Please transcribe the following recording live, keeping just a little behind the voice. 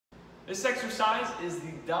This exercise is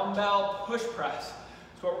the dumbbell push press.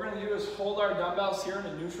 So what we're going to do is hold our dumbbells here in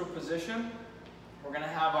a neutral position. We're going to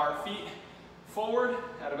have our feet forward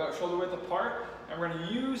at about shoulder width apart, and we're going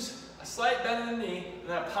to use a slight bend in the knee and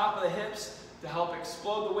then a pop of the hips to help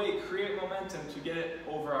explode the weight, create momentum to get it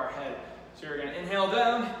over our head. So you're going to inhale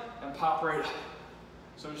down and pop right up.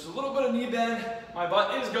 So just a little bit of knee bend, my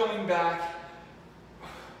butt is going back,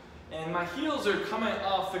 and my heels are coming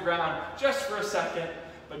off the ground just for a second,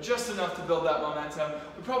 but just enough to build that momentum.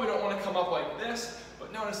 We probably don't want to come up like this,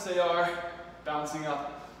 but notice they are bouncing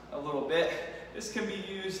up a little bit. This can be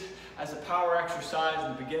used as a power exercise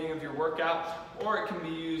in the beginning of your workout, or it can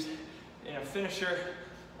be used in a finisher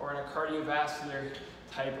or in a cardiovascular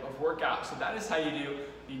type of workout. So that is how you do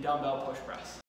the dumbbell push press.